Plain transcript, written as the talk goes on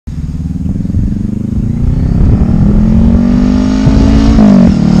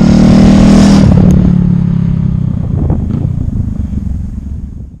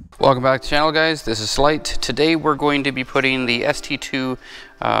Welcome back to the channel, guys. This is Slight. Today we're going to be putting the ST2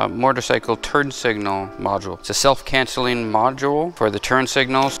 motorcycle turn signal module. It's a self-canceling module for the turn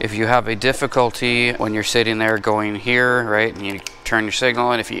signals. If you have a difficulty when you're sitting there going here, right, and you turn your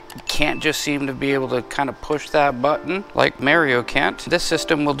signal, and if you can't just seem to be able to kind of push that button like Mario can't, this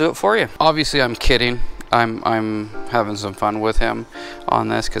system will do it for you. Obviously, I'm kidding. I'm having some fun with him on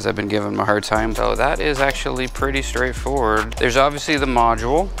this because I've been giving him a hard time. So that is actually pretty straightforward. There's obviously the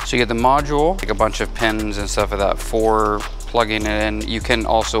module. So you get the module, like a bunch of pins and stuff like that for plugging it in. You can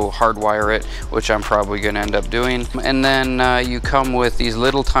also hardwire it, which I'm probably going to end up doing. And then you come with these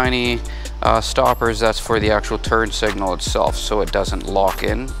little tiny stoppers. That's for the actual turn signal itself, so it doesn't lock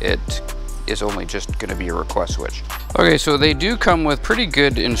in. It is only just going to be a request switch. Okay, so they do come with pretty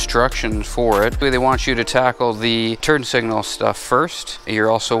good instructions for it. They want you to tackle the turn signal stuff first. You're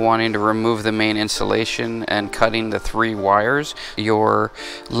also wanting to remove the main insulation and cutting the 3 wires. Your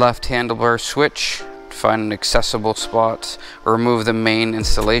left handlebar switch, find an accessible spot, remove the main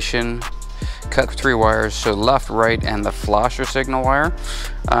insulation, cut 3 wires, so left, right, and the flasher signal wire,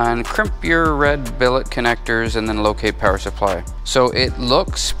 and crimp your red billet connectors, and then locate power supply. So it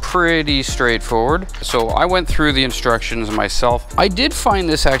looks pretty straightforward. So I went through the instructions myself. I did find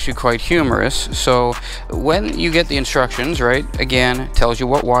this actually quite humorous. So when you get the instructions, right, again, it tells you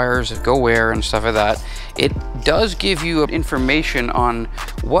what wires go where and stuff like that. It does give you information on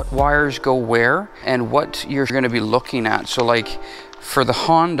what wires go where and what you're going to be looking at. So like, for the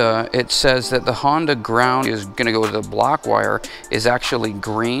Honda, it says that the Honda ground is going to go to the black wire is actually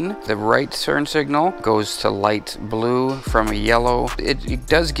green. The right turn signal goes to light blue from a yellow. It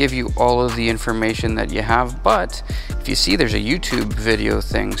does give you all of the information that you have, but if you see, there's a YouTube video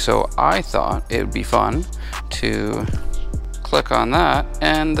thing. So I thought it would be fun to click on that,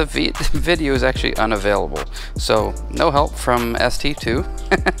 and the video is actually unavailable. So no help from ST2,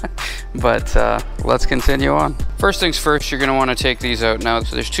 but let's continue on. First things first, you're going to want to take these out now.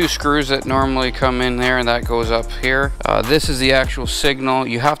 So there's 2 screws that normally come in there, and that goes up here. This is the actual signal.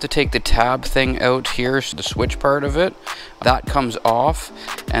 You have to take the tab thing out here, so the switch part of it. That comes off,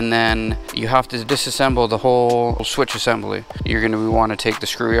 and then you have to disassemble the whole switch assembly. You're going to want to take the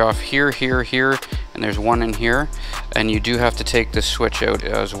screw off here, here, here, and there's one in here, and you do have to take the switch out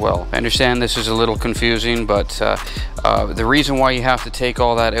as well. I understand this is a little confusing, but the reason why you have to take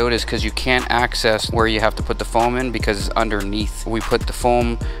all that out is because you can't access where you have to put the foam in, because it's underneath. We put the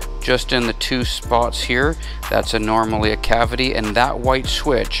foam just in the 2 spots here. That's normally a cavity, and that white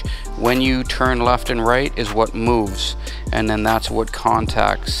switch, when you turn left and right, is what moves, and then that's what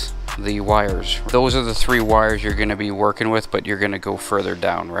contacts the wires. Those are the 3 wires you're going to be working with, but you're going to go further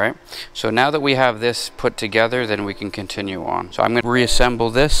down, right? So now that we have this put together, then we can continue on. So I'm going to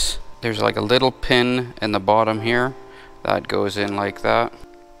reassemble this. There's like a little pin in the bottom here that goes in like that.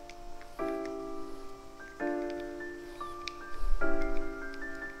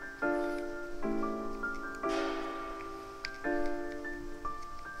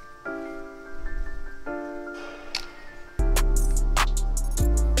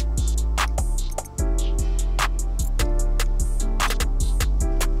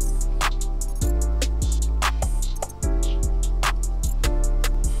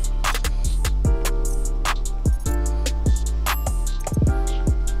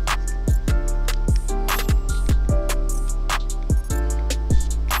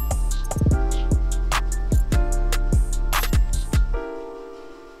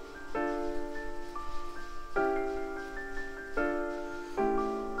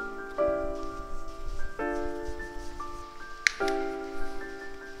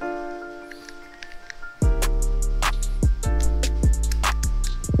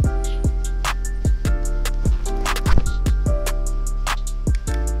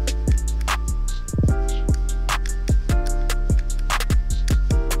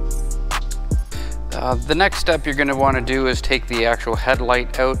 The next step you're going to want to do is take the actual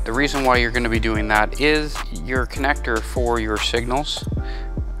headlight out. The reason why you're going to be doing that is your connector for your signals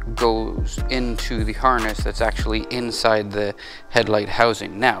goes into the harness that's actually inside the headlight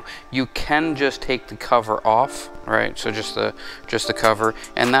housing. Now, you can just take the cover off, right? So just the cover,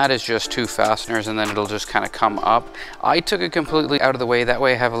 and that is just 2 fasteners, and then it'll just kind of come up. I took it completely out of the way. That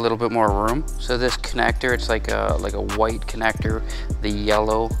way I have a little bit more room. So this connector, it's like a white connector, the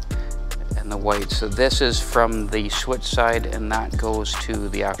yellow and the white. So this is from the switch side, and that goes to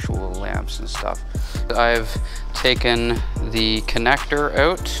the actual lamps and stuff. I've taken the connector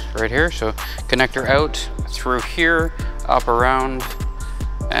out right here. So connector out, through here, up around,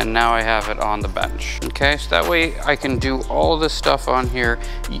 and now I have it on the bench. Okay, so that way I can do all this stuff on here.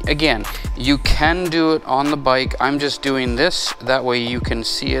 Again, you can do it on the bike. I'm just doing this. That way you can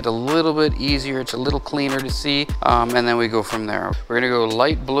see it a little bit easier. It's a little cleaner to see. And then we go from there. We're gonna go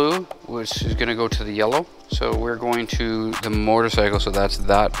light blue, which is gonna go to the yellow. So we're going to the motorcycle, so that's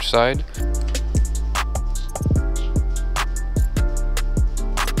that side.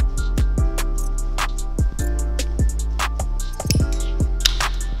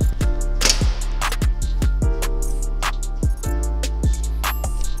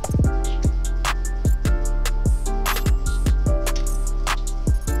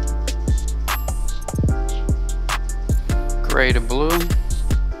 Gray to blue.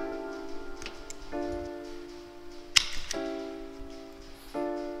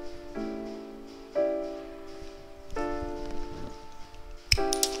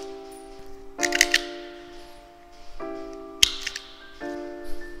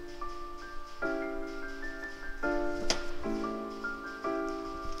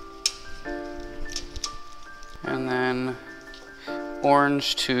 And then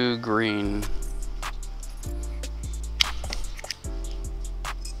orange to green.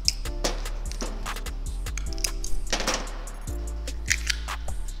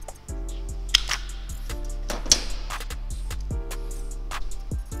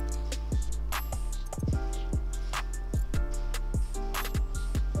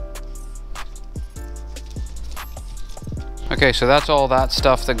 Okay, so that's all that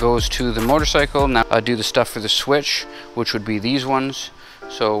stuff that goes to the motorcycle. Now I do the stuff for the switch, which would be these ones.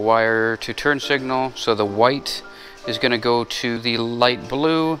 So wire to turn signal. So the white is going to go to the light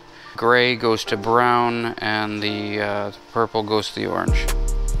blue, gray goes to brown, and the purple goes to the orange.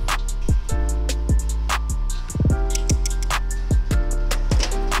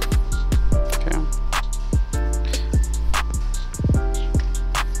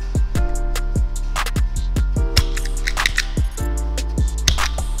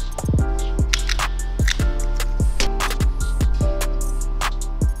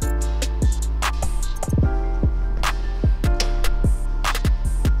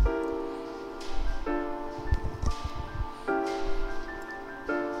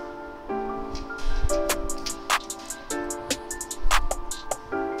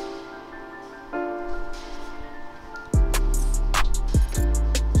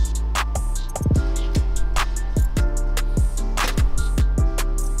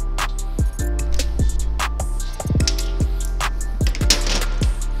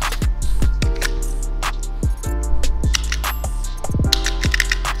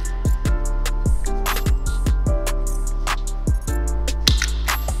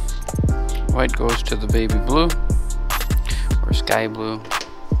 White goes to the baby blue or sky blue.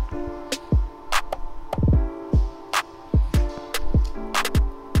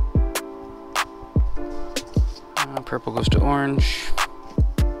 Purple goes to orange.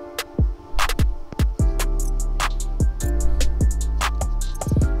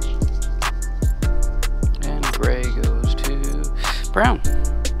 And gray goes to brown.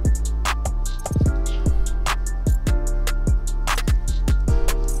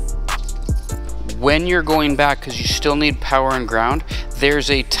 When you're going back, because you still need power and ground, there's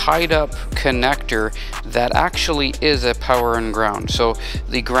a tied up connector that actually is a power and ground. So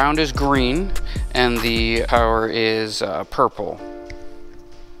the ground is green and the power is purple.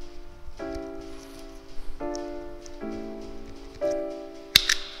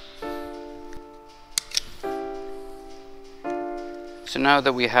 So now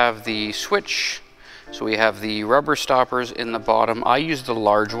that we have the switch, so we have the rubber stoppers in the bottom. I use the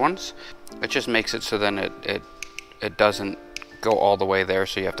large ones. It just makes it so then it doesn't go all the way there,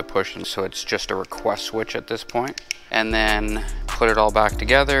 so you have to push, and so it's just a request switch at this point. And then put it all back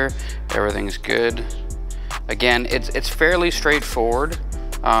together. Everything's good. Again, it's fairly straightforward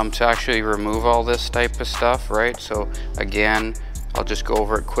to actually remove all this type of stuff, right? So again, I'll just go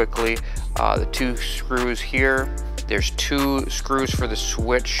over it quickly. The two screws here. There's two screws for the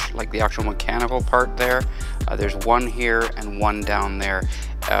switch, like the actual mechanical part there. There's one here and one down there.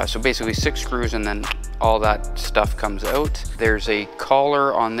 So basically 6 screws, and then all that stuff comes out. There's a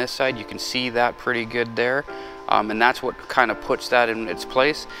collar on this side. You can see that pretty good there. And that's what kind of puts that in its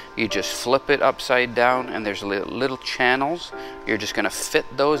place. You just flip it upside down, and there's little channels. You're just gonna fit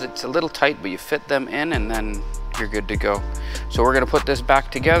those. It's a little tight, but you fit them in, and then you're good to go. So we're gonna put this back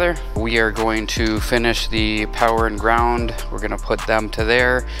together. We are going to finish the power and ground. We're gonna put them to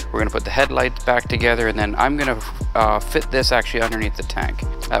there. We're gonna put the headlights back together, and then I'm gonna fit this actually underneath the tank.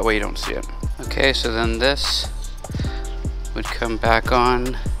 That way you don't see it. Okay, so then this would come back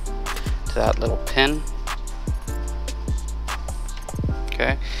on to that little pin.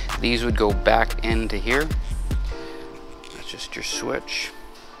 Okay, these would go back into here. That's just your switch.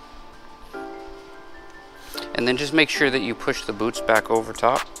 And then just make sure that you push the boots back over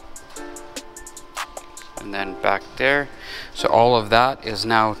top. And then back there. So all of that is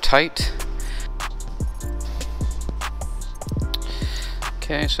now tight.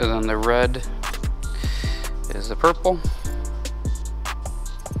 Okay, so then the red is the purple.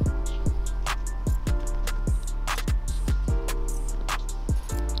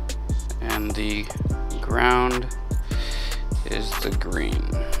 And the ground is the green.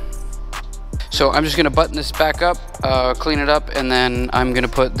 So I'm just gonna button this back up, clean it up, and then I'm gonna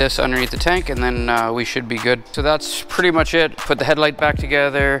put this underneath the tank, and then we should be good. So that's pretty much it. Put the headlight back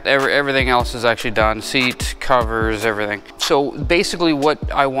together. Everything else is actually done. Seat, covers, everything. So basically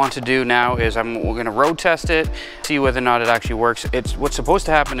what I want to do now is we're gonna road test it, see whether or not it actually works. What's supposed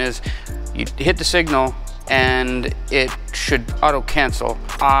to happen is you hit the signal, and it should auto cancel.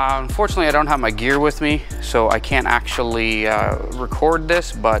 Unfortunately, I don't have my gear with me, so I can't actually record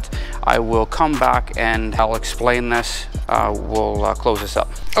this, but I will come back and I'll explain this. We'll close this up.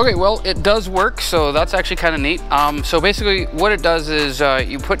 Okay, well, it does work, so that's actually kind of neat. So basically what it does is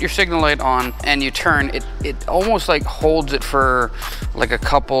you put your signal light on and you turn, it almost like holds it for like a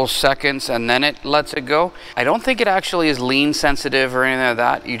couple seconds and then it lets it go. I don't think it actually is lean sensitive or anything like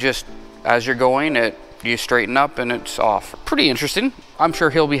that. You just, as you're going, you straighten up and it's off. Pretty interesting. I'm sure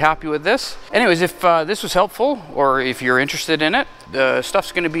he'll be happy with this. Anyways, if this was helpful or if you're interested in it, the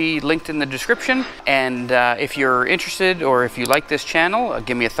stuff's gonna be linked in the description. And if you're interested or if you like this channel,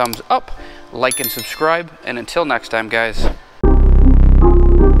 give me a thumbs up, like and subscribe. And until next time, guys.